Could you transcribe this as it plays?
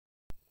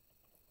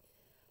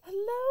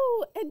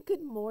and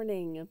good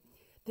morning.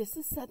 This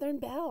is Southern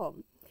Belle.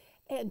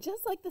 And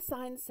just like the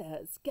sign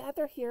says,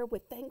 gather here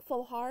with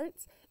thankful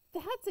hearts,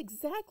 that's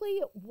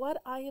exactly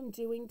what I am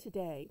doing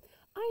today.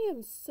 I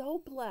am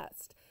so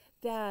blessed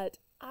that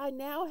I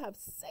now have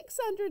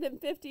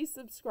 650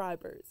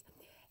 subscribers.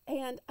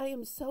 And I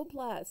am so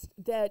blessed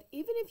that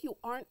even if you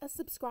aren't a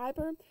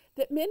subscriber,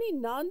 that many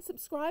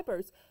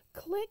non-subscribers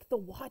click the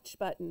watch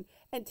button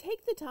and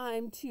take the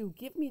time to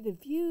give me the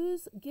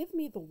views, give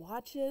me the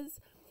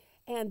watches,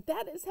 and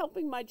that is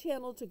helping my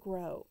channel to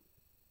grow.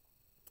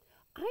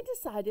 I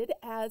decided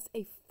as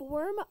a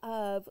form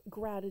of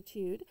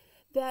gratitude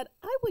that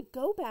I would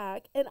go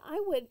back and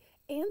I would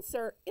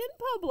answer in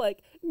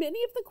public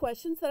many of the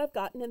questions that I've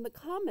gotten in the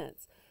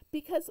comments.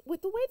 Because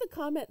with the way the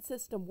comment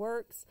system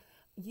works,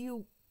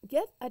 you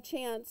get a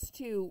chance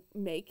to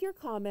make your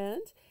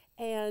comment,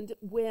 and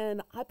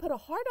when I put a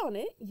heart on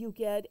it, you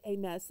get a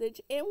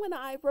message, and when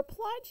I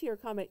reply to your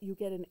comment, you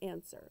get an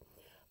answer.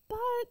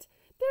 But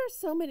there are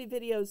so many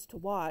videos to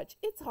watch,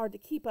 it's hard to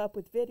keep up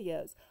with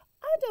videos.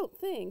 I don't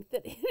think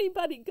that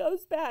anybody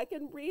goes back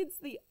and reads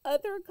the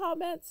other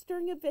comments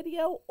during a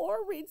video or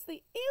reads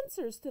the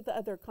answers to the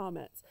other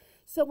comments.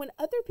 So when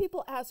other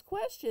people ask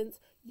questions,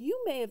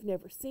 you may have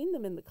never seen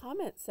them in the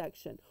comment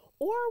section.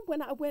 Or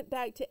when I went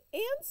back to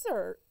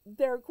answer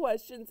their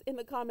questions in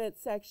the comment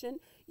section,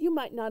 you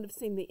might not have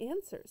seen the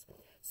answers.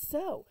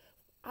 So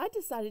I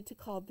decided to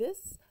call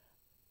this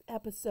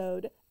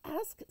episode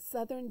Ask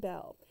Southern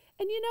Belle.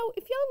 And you know,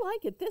 if y'all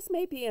like it, this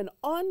may be an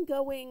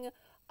ongoing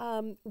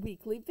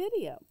weekly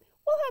video.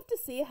 We'll have to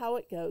see how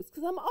it goes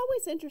because I'm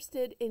always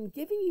interested in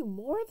giving you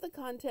more of the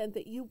content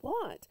that you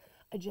want.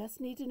 I just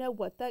need to know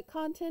what that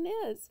content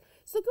is.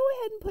 So go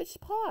ahead and push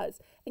pause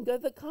and go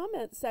to the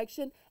comment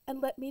section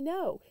and let me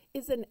know.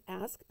 Is an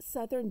Ask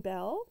Southern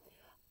Belle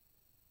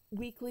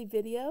weekly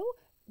video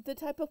the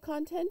type of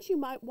content you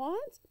might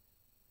want?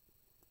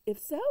 If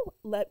so,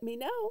 let me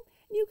know.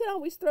 You can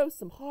always throw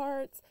some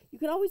hearts. You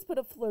can always put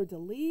a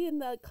fleur-de-lis in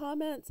the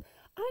comments.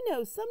 I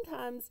know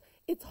sometimes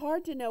it's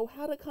hard to know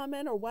how to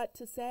comment or what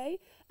to say.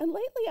 And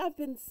lately I've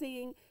been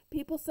seeing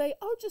people say,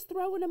 oh, just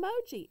throw an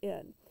emoji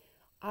in.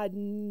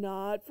 I'm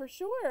not for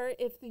sure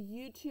if the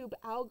YouTube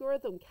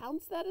algorithm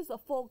counts that as a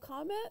full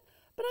comment,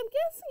 but I'm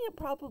guessing it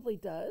probably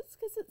does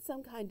because it's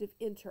some kind of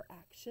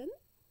interaction.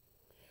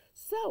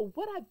 So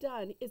what I've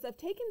done is I've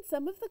taken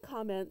some of the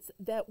comments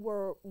that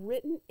were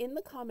written in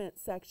the comment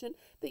section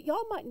that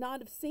y'all might not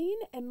have seen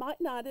and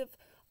might not have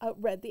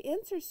read the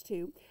answers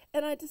to,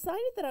 and I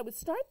decided that I would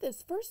start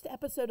this first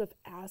episode of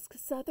Ask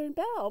Southern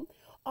Belle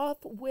off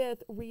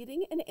with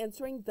reading and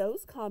answering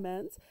those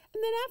comments,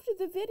 and then after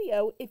the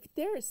video, if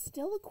there is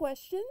still a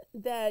question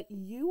that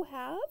you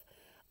have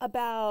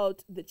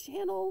about the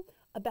channel,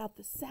 about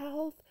the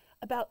South,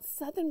 about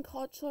Southern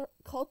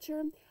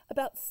culture,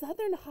 about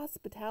Southern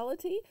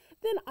hospitality,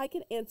 then I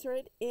can answer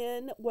it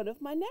in one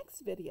of my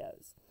next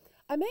videos.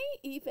 I may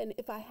even,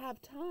 if I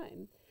have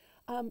time,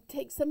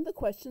 take some of the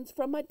questions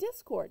from my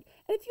Discord.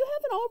 And if you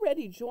haven't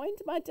already joined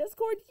my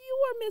Discord, you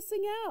are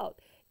missing out.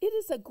 It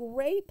is a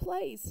great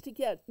place to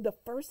get the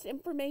first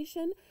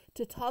information,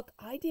 to talk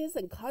ideas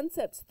and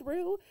concepts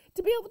through,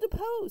 to be able to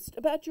post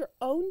about your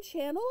own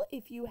channel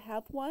if you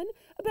have one,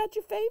 about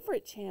your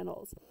favorite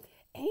channels.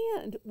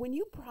 And when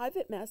you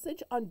private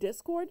message on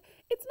Discord,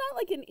 it's not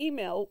like an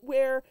email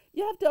where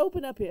you have to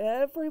open up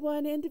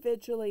everyone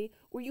individually,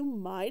 where you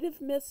might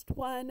have missed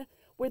one,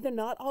 where they're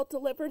not all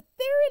delivered.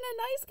 They're in a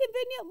nice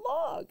convenient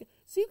log.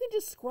 So you can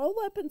just scroll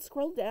up and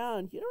scroll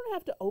down. You don't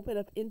have to open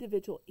up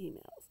individual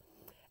emails.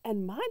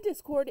 And my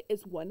Discord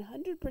is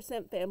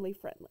 100% family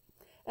friendly.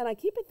 And I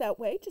keep it that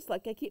way just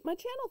like I keep my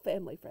channel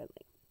family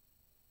friendly.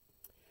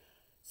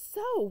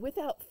 So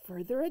without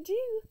further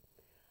ado,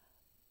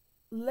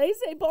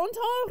 laissez bon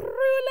temps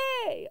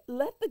rouler.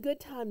 Let the good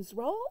times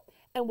roll,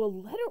 and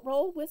we'll let it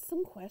roll with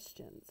some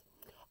questions.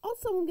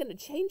 Also, I'm going to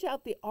change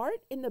out the art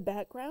in the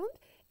background,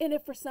 and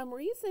if for some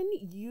reason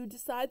you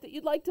decide that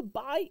you'd like to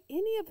buy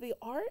any of the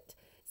art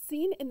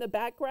seen in the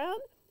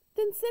background,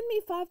 then send me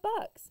 $5,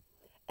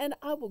 and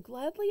I will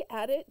gladly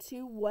add it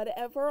to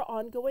whatever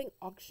ongoing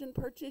auction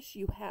purchase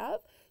you have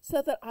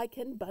so that I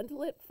can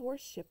bundle it for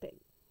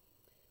shipping.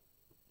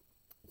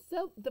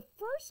 So the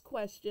first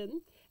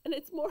question, and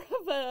it's more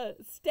of a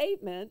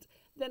statement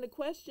than a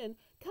question,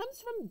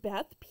 comes from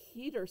Beth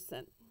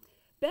Peterson.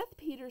 Beth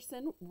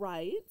Peterson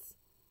writes,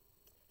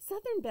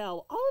 Southern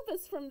Belle, all of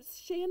us from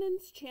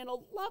Shannon's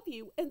channel love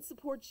you and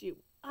support you.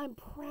 I'm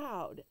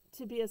proud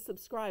to be a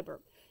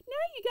subscriber. Now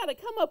you got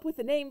to come up with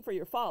a name for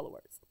your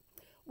followers.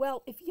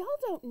 Well, if y'all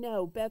don't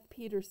know Beth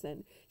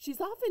Peterson,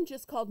 she's often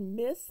just called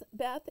Miss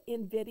Beth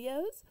in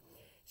videos.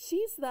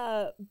 She's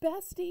the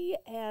bestie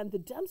and the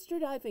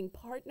dumpster diving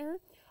partner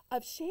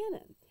of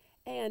Shannon.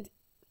 And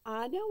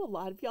I know a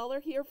lot of y'all are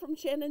here from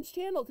Shannon's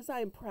channel because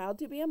I am proud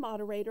to be a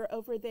moderator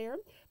over there.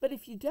 But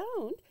if you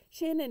don't,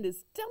 Shannon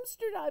is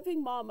dumpster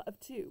diving mom of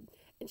 2.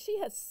 And she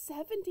has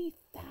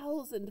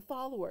 70,000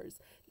 followers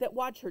that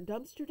watch her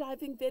dumpster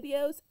diving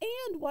videos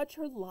and watch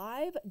her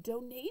live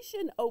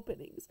donation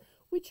openings,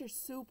 which are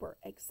super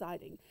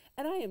exciting.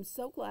 And I am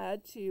so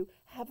glad to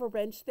have a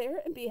wrench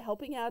there and be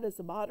helping out as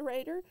a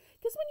moderator,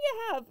 because when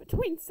you have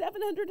between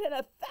 700 and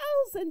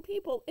 1,000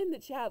 people in the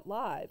chat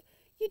live,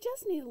 you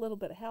just need a little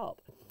bit of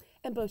help.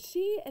 And both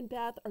she and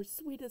Beth are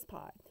sweet as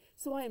pie.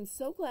 So I am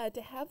so glad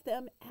to have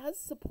them as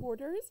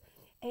supporters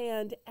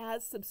and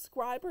as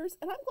subscribers,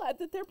 and I'm glad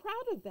that they're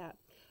proud of that.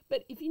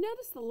 But if you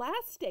notice, the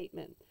last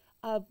statement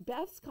of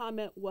Beth's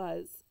comment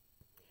was,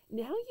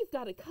 now you've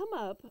got to come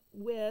up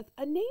with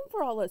a name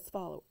for all us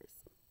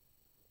followers.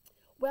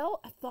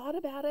 Well, I thought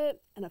about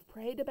it and I've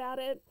prayed about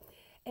it,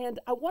 and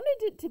I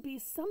wanted it to be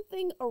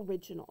something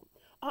original.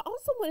 I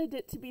also wanted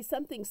it to be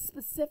something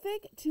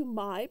specific to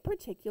my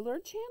particular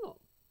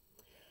channel.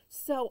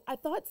 So I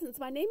thought, since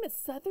my name is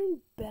Southern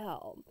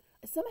Belle,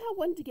 I somehow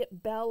wanted to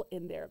get Belle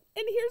in there.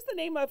 And here's the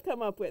name I've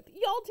come up with.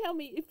 Y'all tell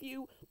me if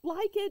you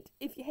like it,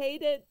 if you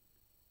hate it,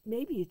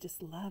 maybe you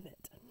just love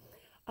it.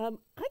 I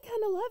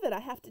kind of love it, I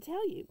have to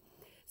tell you.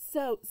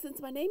 So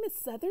since my name is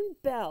Southern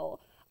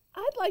Belle,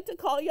 I'd like to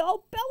call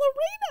y'all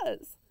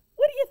ballerinas.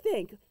 What do you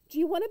think? Do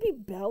you want to be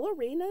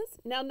ballerinas?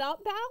 Now,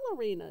 not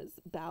ballerinas.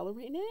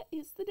 Ballerina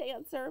is the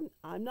dancer.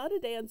 I'm not a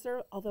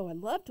dancer, although I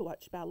love to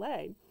watch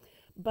ballet.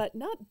 But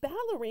not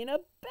ballerina,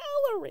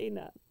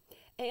 ballerina.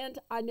 And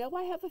I know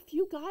I have a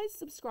few guys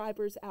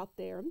subscribers out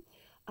there.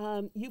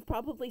 You've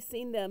probably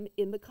seen them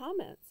in the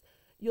comments.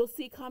 You'll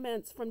see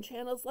comments from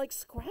channels like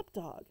Scrap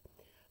Dog,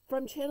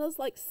 from channels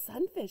like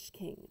Sunfish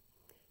King,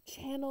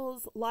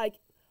 channels like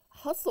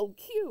Hustle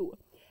Q,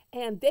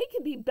 and they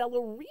can be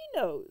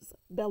ballerinos.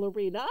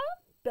 Ballerina,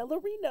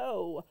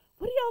 ballerino.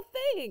 What do y'all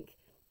think?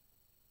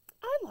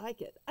 I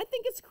like it. I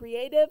think it's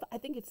creative. I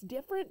think it's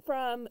different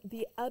from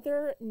the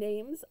other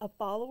names of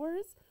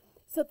followers.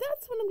 So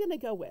that's what I'm going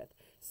to go with.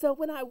 So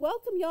when I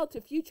welcome y'all to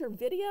future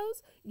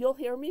videos, you'll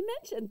hear me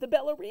mention the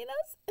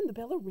ballerinas and the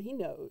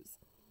ballerinos.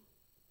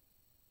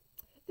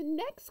 The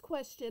next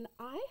question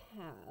I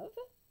have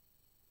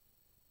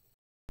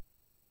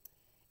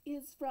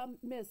is from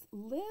Miss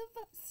Live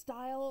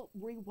Style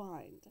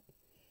Rewind.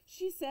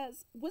 She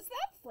says, was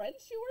that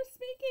French you were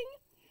speaking?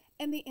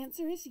 And the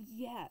answer is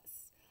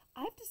yes.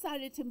 I've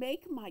decided to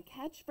make my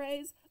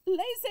catchphrase,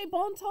 laissez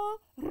bon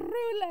temps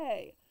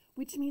rouler,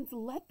 which means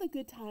let the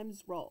good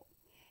times roll.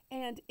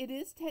 And it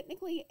is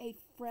technically a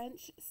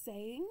French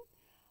saying.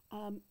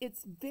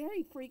 It's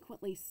very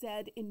frequently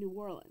said in New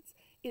Orleans.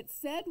 It's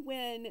said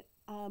when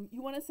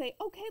you want to say,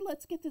 okay,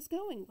 let's get this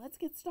going. Let's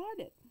get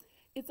started.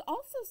 It's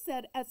also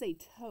said as a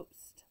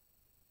toast.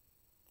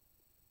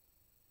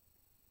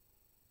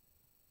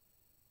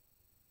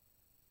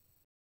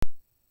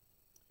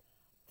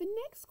 The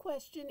next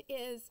question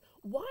is,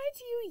 why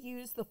do you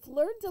use the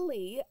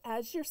fleur-de-lis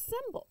as your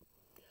symbol?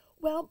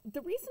 Well,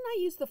 the reason I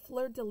use the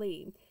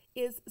fleur-de-lis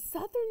is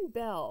Southern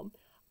Belle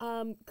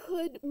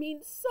could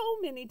mean so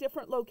many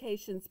different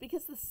locations,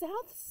 because the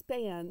South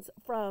spans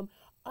from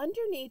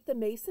underneath the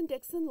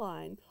Mason-Dixon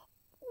line,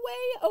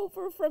 way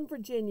over from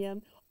Virginia,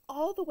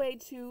 all the way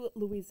to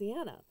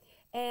Louisiana.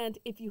 And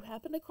if you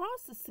happen to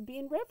cross the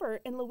Sabine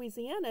River in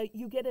Louisiana,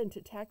 you get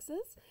into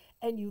Texas,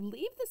 and you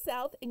leave the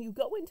South and you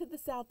go into the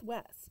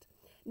Southwest.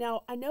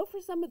 Now, I know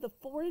for some of the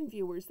foreign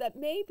viewers that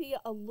may be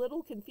a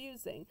little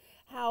confusing,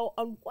 how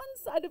on one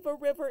side of a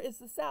river is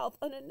the South,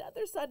 on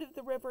another side of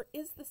the river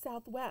is the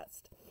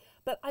Southwest.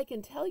 But I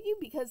can tell you,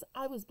 because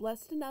I was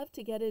blessed enough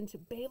to get into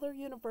Baylor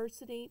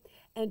University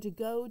and to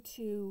go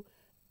to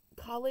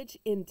college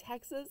in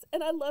Texas,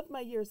 and I loved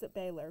my years at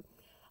Baylor.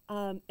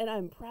 And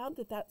I'm proud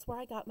that that's where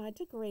I got my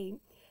degree,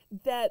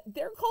 that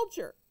their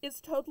culture is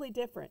totally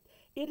different.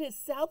 It is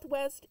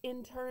Southwest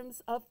in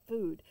terms of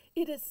food.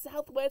 It is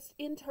Southwest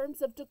in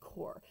terms of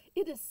decor.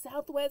 It is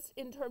Southwest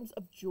in terms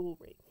of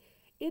jewelry.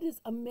 It is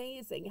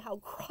amazing how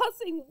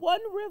crossing one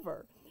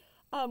river,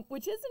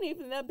 which isn't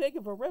even that big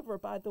of a river,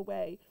 by the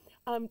way,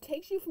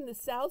 takes you from the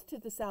South to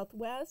the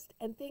Southwest,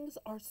 and things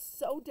are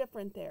so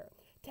different there.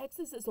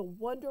 Texas is a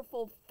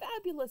wonderful,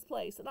 fabulous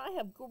place, and I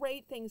have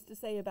great things to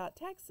say about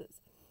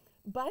Texas.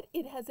 But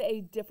it has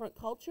a different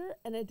culture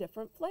and a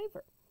different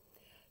flavor.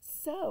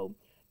 So,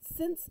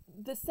 since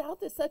the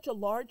South is such a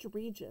large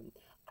region,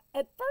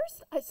 at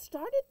first I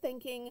started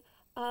thinking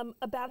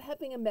about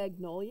having a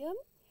magnolia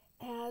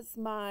as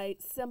my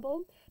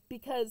symbol,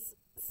 because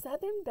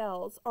Southern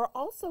Belles are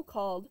also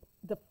called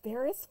the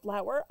fairest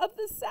flower of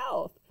the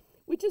South,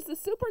 which is a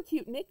super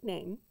cute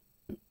nickname.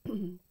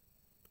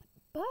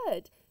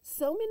 But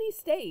so many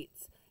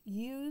states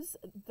use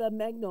the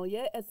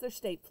magnolia as their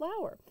state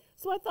flower.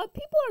 So I thought,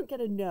 people aren't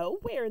going to know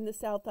where in the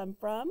South I'm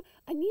from.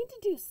 I need to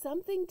do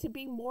something to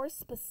be more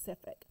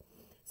specific.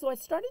 So I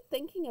started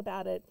thinking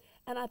about it,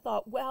 and I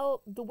thought,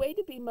 well, the way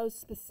to be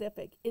most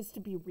specific is to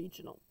be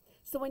regional.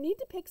 So I need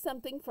to pick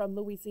something from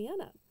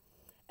Louisiana.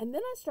 And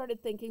then I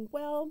started thinking,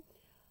 well,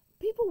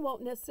 people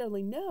won't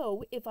necessarily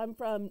know if I'm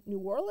from New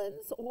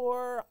Orleans,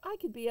 or I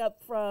could be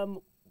up from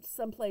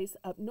someplace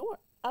up north,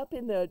 up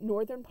in the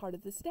northern part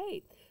of the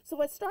state.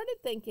 So I started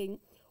thinking,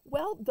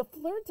 well, the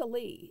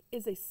fleur-de-lis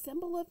is a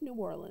symbol of New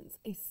Orleans,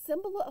 a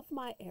symbol of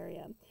my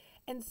area.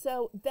 And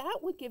so that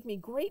would give me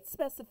great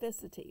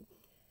specificity.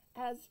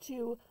 as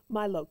to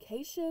my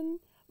location,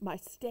 my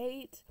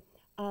state,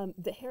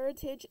 the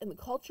heritage and the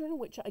culture in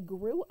which I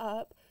grew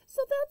up.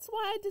 So that's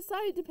why I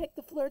decided to pick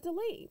the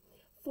fleur-de-lis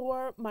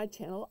for my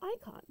channel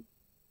icon.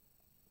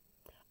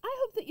 I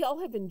hope that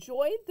y'all have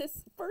enjoyed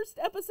this first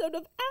episode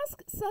of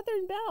Ask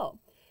Southern Belle.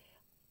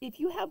 If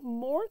you have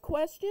more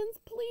questions,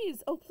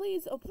 please, oh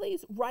please, oh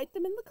please, write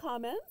them in the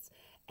comments.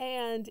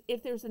 And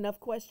if there's enough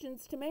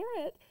questions to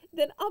merit,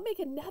 then I'll make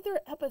another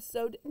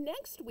episode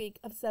next week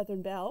of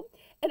Southern Belle.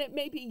 And it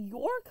may be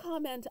your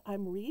comment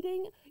I'm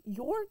reading,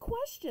 your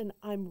question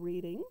I'm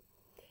reading.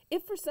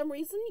 If for some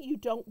reason you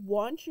don't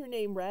want your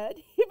name read,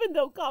 even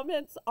though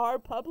comments are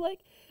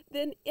public,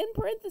 then in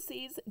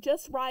parentheses,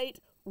 just write,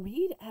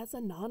 read as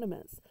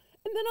anonymous.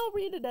 And then I'll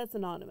read it as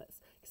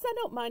anonymous, because I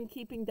don't mind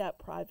keeping that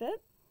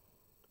private.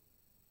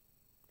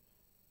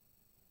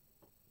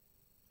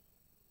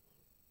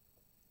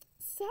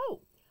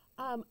 So,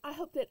 I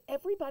hope that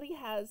everybody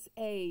has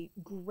a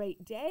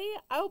great day.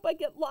 I hope I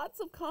get lots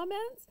of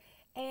comments,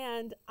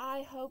 and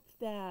I hope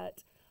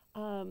that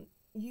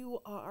you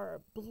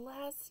are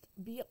blessed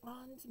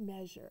beyond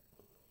measure.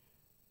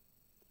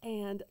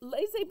 And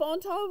laissez bon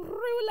temps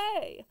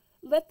rouler.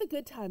 Let the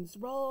good times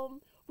roll.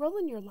 Roll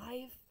in your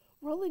life,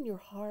 roll in your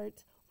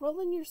heart,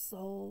 roll in your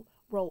soul,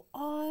 roll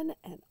on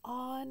and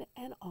on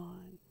and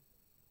on.